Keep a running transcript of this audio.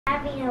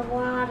Having a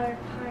water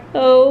park.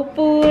 Oh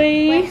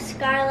boy. With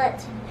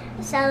Scarlett's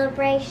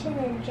celebration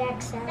and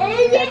Jack's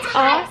celebration. That's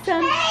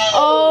awesome.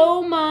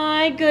 Oh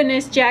my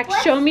goodness, Jack,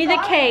 show me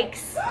the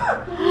cakes.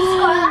 Scarlett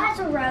has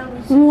a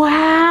rose.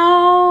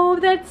 Wow,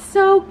 that's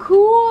so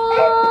cool.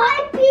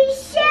 And Pipey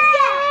Chef.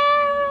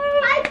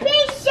 Pipey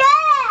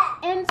Chef.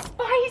 And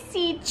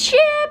spicy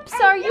chips.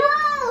 Are you?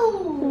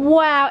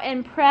 Wow,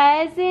 and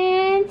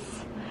presents.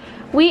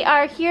 We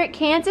are here at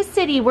Kansas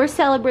City. We're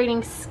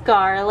celebrating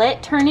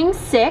Scarlett turning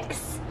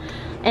 6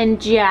 and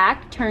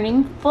Jack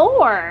turning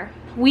 4.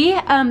 We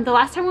the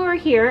last time we were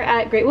here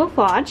at Great Wolf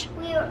Lodge,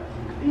 Me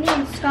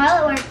and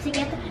Scarlett worked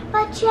together,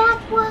 but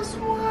Jack was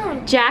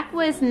 1. Jack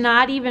was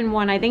not even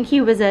 1. I think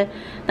he was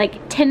like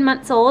 10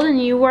 months old,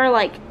 and you were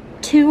like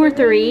 2 or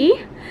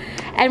 3.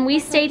 And we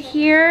stayed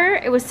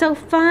here. It was so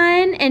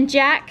fun. And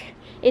Jack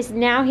he's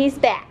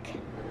back.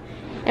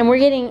 And we're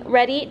getting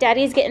ready.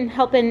 Daddy's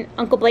helping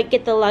Uncle Blake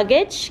get the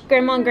luggage.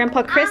 Grandma and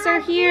Grandpa Chris are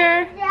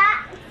here.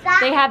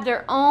 They have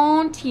their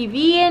own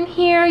TV in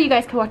here. You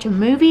guys can watch a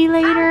movie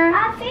later.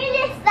 I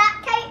finished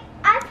that cake.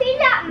 I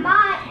finished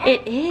mine.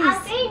 It is. I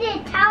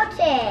finished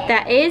Touted.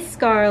 That is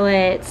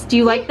Scarlett's. Do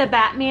you like the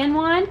Batman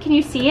one? Can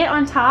you see it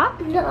on top?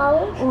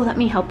 No. Oh, let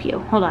me help you.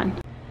 Hold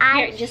on.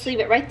 Here, just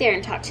leave it right there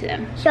and talk to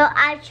them. So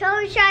I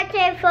chose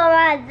Touted for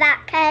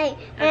that cake,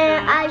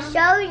 and I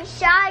chose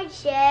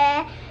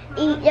Touted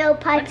eat no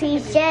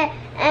Pipey Chef,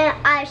 and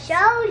I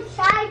chose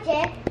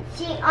Touted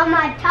sit on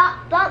my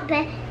top bunk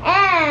bed,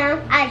 and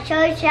I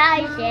chose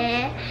Touted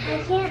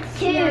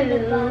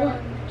to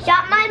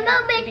shop my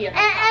movie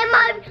and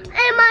my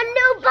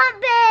new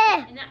bunk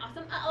bed. Isn't that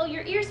awesome? Uh-oh,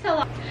 your ears fell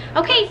off.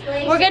 Okay,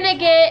 we're gonna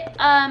get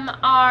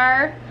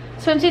our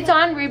swimsuits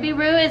on. Ruby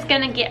Roo is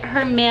gonna get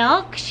her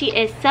milk. She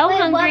is so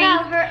hungry.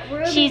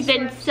 She's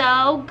been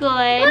so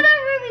good. What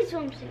about Ruby's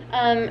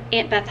swimsuit?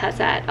 Aunt Beth has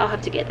that. I'll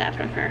have to get that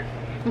from her.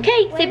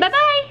 Okay, say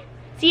bye-bye.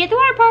 See you at the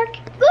water park.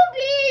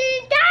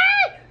 Ruby,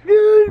 Dad!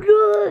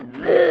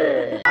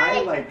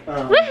 I like,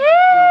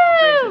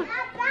 Woohoo!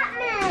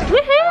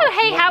 Woohoo!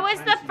 Hey, how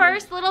was the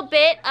first little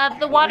bit of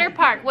the water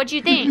park? What'd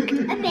you think?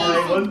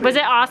 Amazing. Was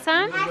it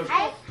awesome?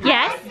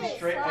 Yes?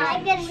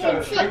 I get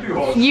to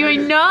sit. You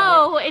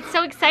know, it's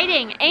so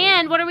exciting.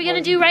 And what are we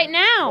gonna do right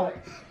now?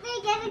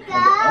 We're gonna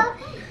go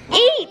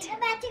Eat! the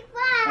magic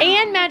wand.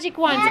 And magic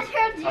wands. That's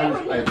her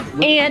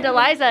too. And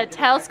Eliza,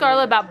 tell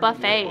Scarlett about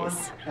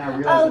buffets.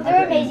 Oh,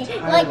 they're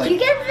amazing. Like, you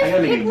get to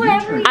just pick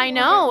whatever you I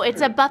know,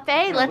 it's a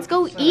buffet. Let's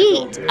go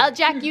eat.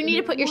 Jack, you need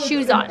to put your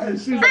shoes on. I have to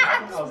spit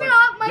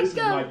off my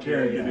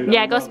gum.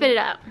 Yeah, go spit it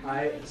out.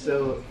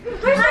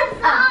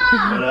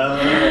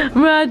 Ah.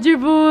 Roger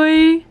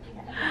boy.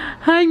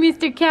 Hi,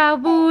 Mr.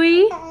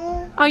 Cowboy.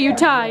 Are you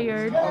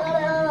tired?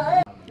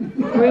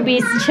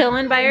 Ruby's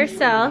chilling by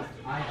herself.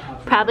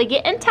 Probably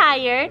getting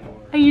tired.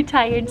 Are you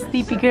tired,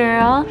 sleepy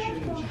girl?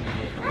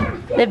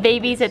 The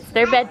babies, it's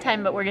their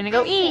bedtime, but we're gonna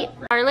go eat.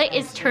 Scarlett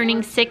is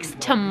turning 6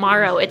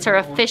 tomorrow. It's her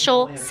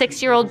official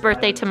 6-year-old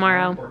birthday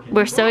tomorrow.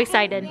 We're so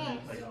excited.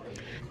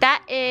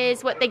 That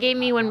is what they gave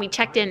me when we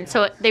checked in,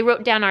 so they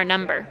wrote down our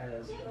number.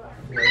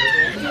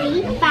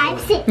 3, 5,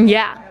 6.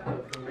 Yeah.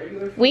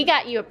 We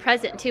got you a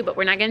present too, but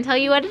we're not gonna tell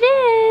you what it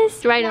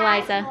is. Right,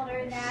 Eliza?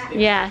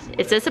 Yeah,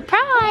 it's a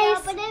surprise.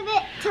 Open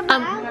it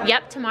tomorrow.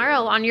 Yep,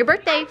 tomorrow on your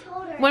birthday.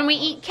 When we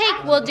eat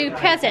cake, we'll do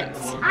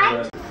presents.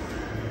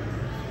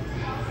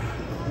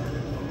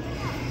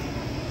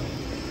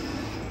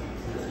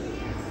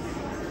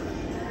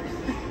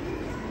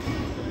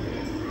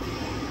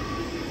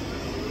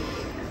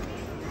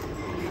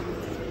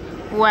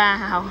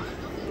 Wow.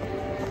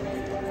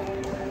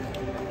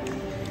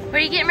 What are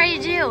you getting ready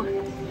to do?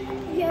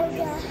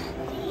 Yoga.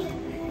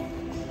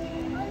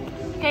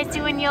 You guys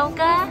doing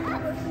yoga?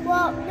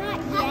 Well, not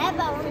yet,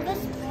 but I'm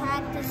just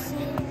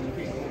practicing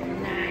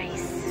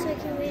Nice. so it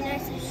can be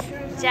nice and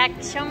strong. Jack,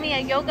 show me a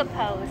yoga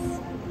pose.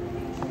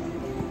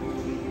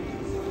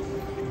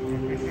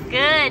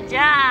 Good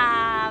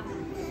job.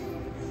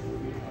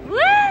 Woo!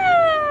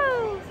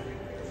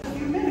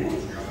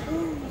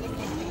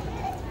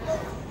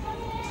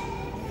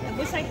 I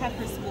wish I had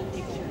her school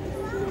picture.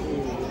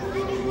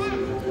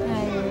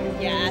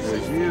 Yeah,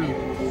 she's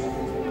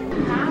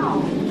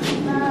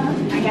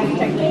I got to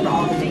check for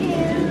all the things.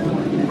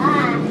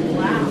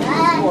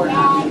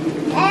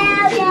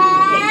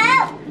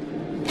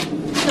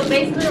 So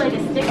basically like a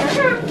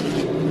sticker.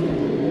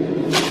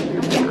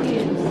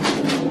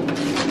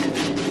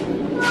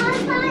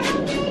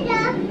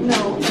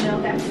 No,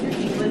 that's the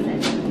thing. Listen,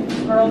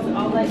 girls,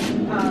 I'll let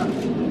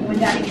when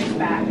Daddy gets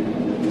back.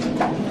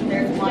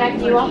 There's one. Jack,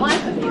 do you want one?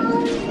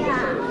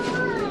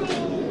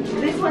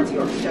 This one's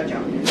yours, JoJo.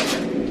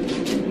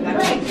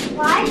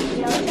 Why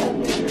Jojo?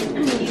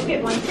 You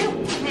get one too.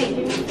 Hey,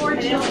 give me 4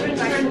 children.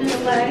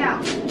 Let it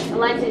out.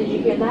 Eliza, did you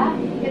hear that?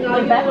 And all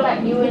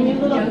you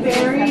little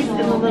berries and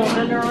the little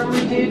Under Armour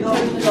dudes.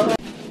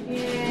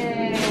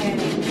 Yay!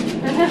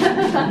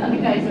 You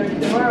guys are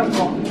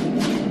adorable.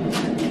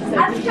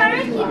 I'm trying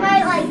to keep my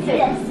like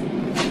this.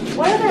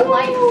 What are their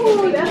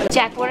lights?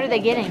 Jack, what are they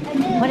getting?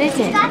 What is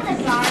it? Got the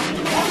Barbie.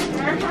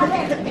 I have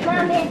it.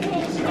 Mommy, a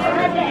picture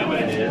of it.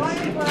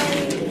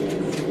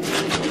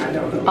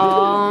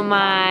 Oh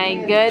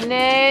my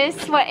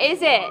goodness. What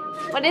is it?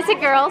 What is it,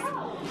 girls?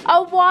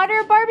 A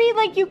water Barbie?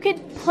 Like you could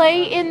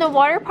play in the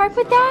water park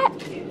with that?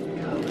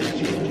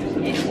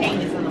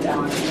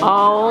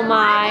 Oh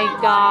my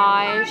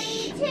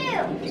gosh.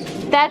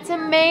 That's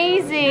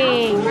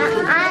amazing.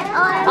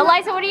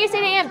 Eliza, what do you say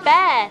to Aunt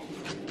Beth?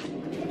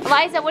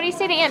 Eliza, what do you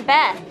say to Aunt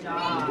Beth?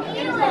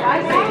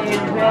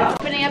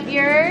 Opening up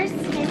yours.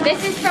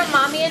 This is from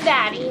Mommy and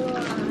Daddy.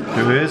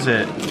 Who is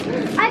it?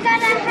 I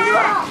got a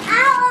hat.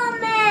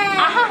 Iron Man.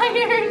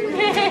 Iron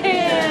Man.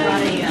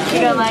 You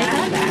go, Eliza.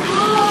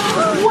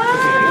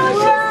 Wow.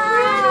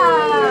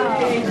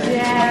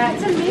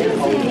 That's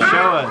amazing.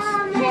 Show us.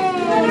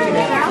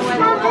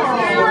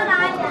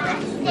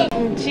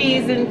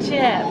 Cheese and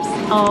chips.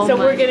 Oh So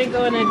my. we're gonna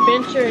go on an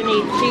adventure and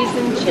eat cheese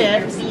and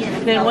chips.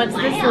 Then what's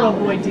this little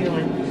boy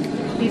doing?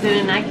 He's in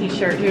a Nike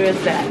shirt. Who is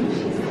that?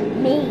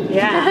 Me.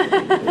 Yeah.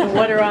 And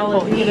what are all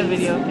of these? Get a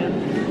video of him.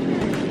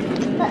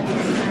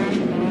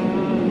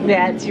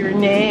 That's your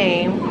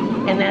name.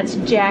 And that's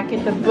Jack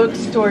at the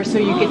bookstore, so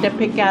you get to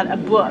pick out a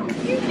book. Oh.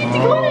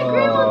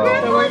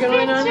 So we're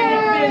going on an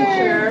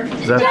adventure.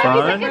 Is that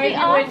fun? You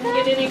wouldn't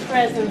get any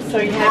presents, so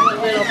you have a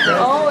little present.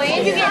 Oh,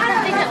 and you get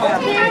something that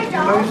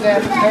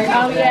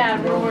Oh yeah,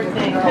 one more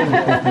thing.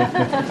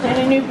 And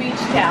a new beach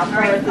towel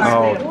for us.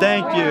 Oh,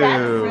 thank you.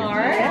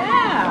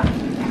 Yeah.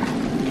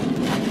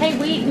 Hey,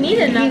 we need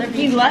another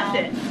He left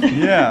it.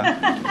 Yeah.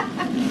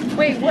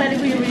 Wait, what do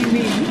we mean?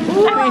 He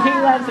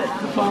left it.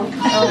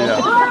 Yeah.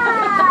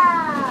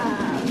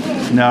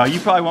 No, you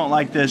probably won't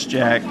like this,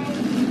 Jack.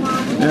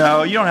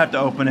 No, you don't have to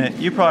open it.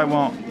 You probably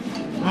won't.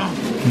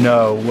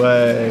 No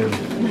way.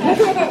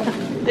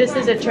 This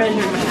is a treasure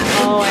map.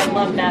 Oh, I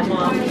love that,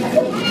 Mom.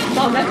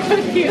 Oh, that's so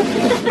cute.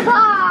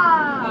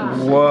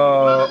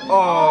 Whoa.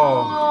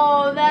 Oh.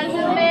 Oh, that's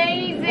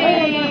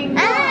amazing.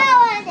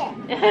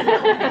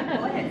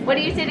 What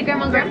do you say to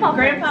Grandma and Grandpa?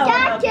 Grandpa will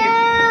help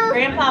you.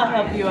 Grandpa will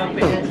help you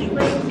open it.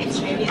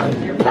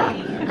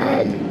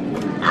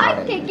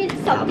 I think it's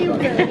something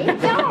really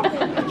dumb.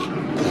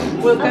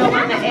 We'll go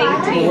on the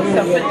 18th,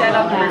 so put that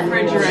on the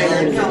refrigerator.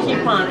 It's a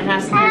coupon. It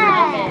has to be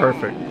read.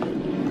 Perfect.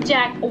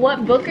 Jack,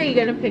 what book are you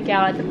going to pick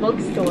out at the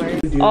bookstore?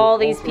 All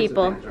these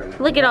people.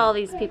 Look at all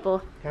these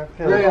people. Look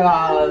at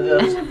all of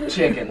those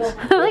chickens.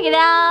 Look at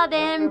all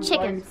them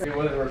chickens.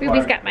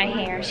 Ruby's got my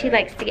hair. She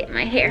likes to get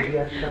my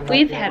hair.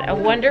 We've had a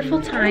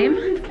wonderful time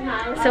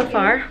so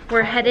far.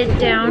 We're headed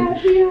down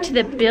to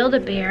the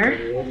Build-A-Bear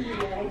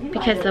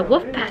because the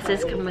wolf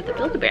passes come with the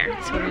Build-A-Bear.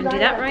 So we're going to do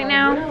that right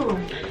now.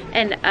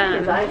 And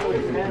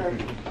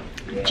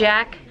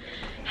Jack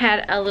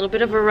had a little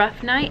bit of a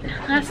rough night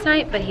last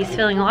night, but he's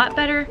feeling a lot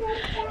better.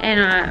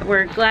 And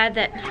we're glad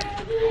that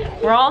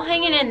we're all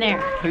hanging in there.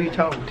 Who are you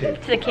talking to?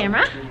 To the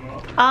camera.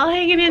 All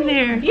hanging in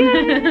there.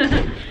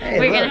 Hey,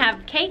 We're look. gonna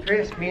have cake.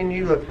 Chris, me and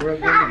you look real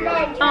good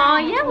together. Aw,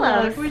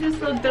 yellows. We're just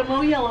little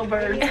dumb yellow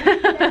birds.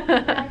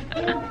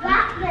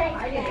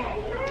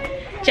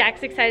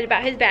 Jack's excited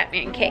about his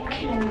Batman cake.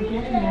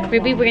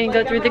 Ruby, we're gonna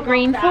go through the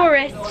green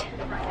forest.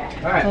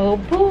 Alright. Oh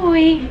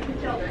boy.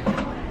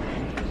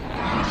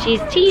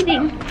 She's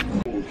teething.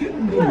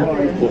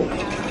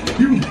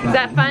 Is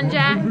that fun,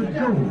 Jack?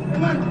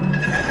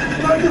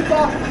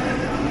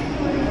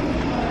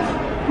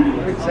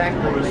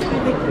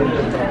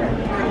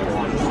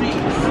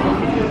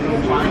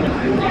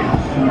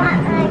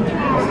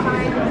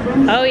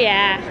 Oh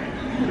yeah.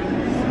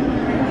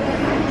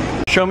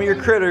 Show me your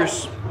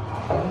critters.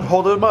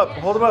 Hold them up.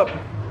 Hold them up.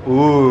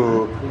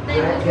 Ooh.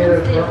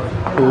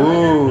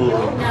 Ooh.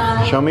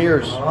 Show me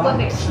yours. Oh.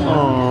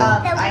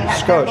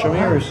 Scott, show me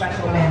yours.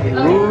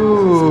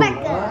 Ooh.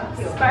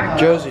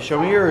 Josie, show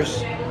me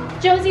yours.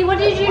 Josie, what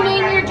did you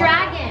name your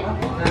dragon?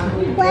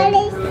 What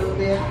is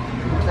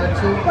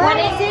What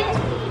is it?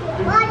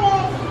 what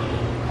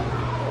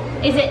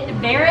Is it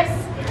Varys?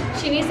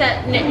 She needs to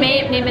name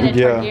it a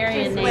Yeah.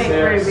 Targaryen name.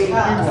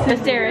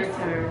 Viserys.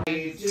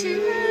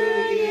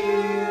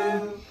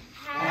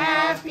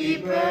 Happy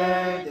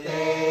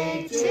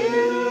birthday to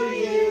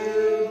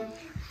you.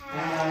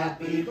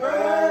 Happy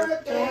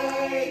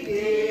birthday,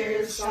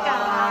 dear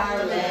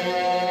Scarlett.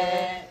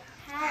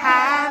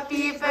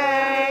 Happy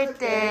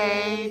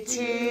birthday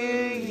to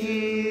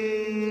you.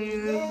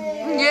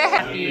 Yeah.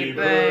 Happy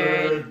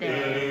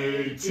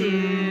birthday to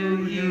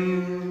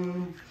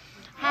you.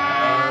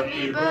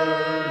 Happy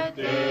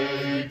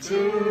birthday to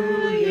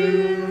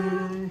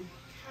you.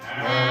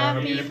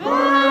 Happy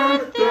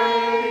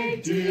birthday,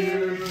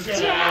 dear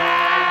Jack.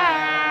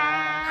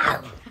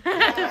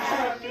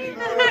 Happy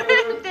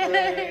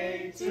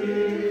birthday to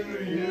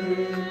you.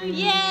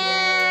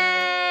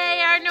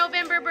 Yay! Our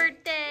November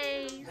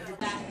birthdays.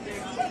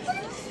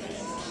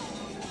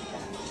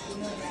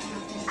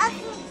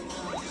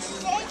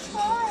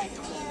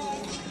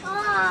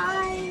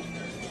 Hi.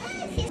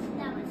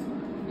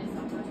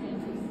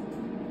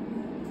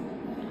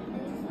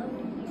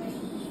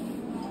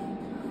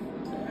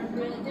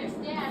 There's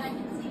Dad. I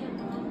can see him.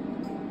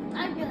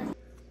 I'm good.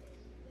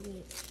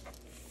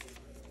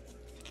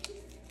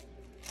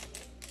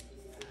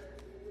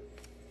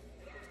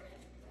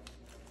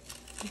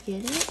 You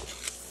get it?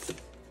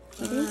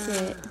 What is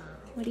it?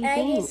 What do you I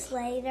think? guess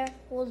later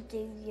we'll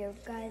do your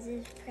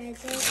guys'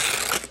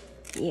 present.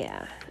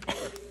 Yeah.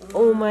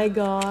 Oh my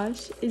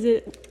gosh. Is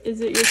it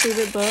your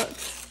favorite book?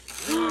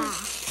 Yeah.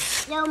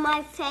 No,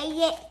 my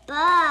favorite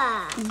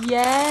book.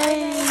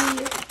 Yay.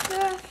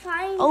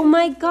 Oh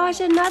my gosh,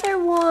 another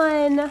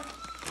one.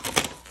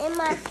 And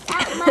that's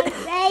my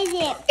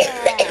favorite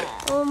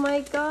book. Oh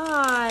my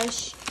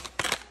gosh.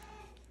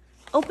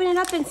 Open it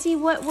up and see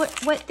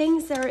what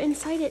things are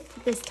inside it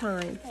this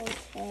time.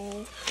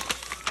 Okay.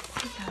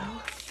 There you go.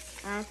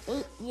 I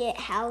think it's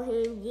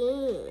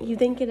Halloween. You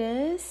think it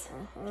is?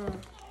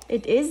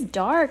 It is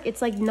dark.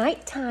 It's like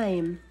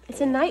nighttime.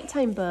 It's a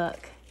nighttime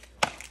book.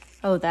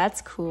 Oh,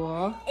 that's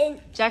cool.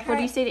 Jack, what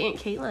do you say to Aunt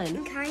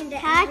Caitlin? Kind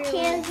of.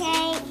 Cartoon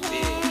cake.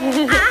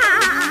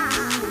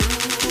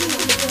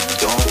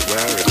 Don't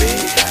worry, be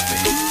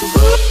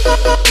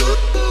happy.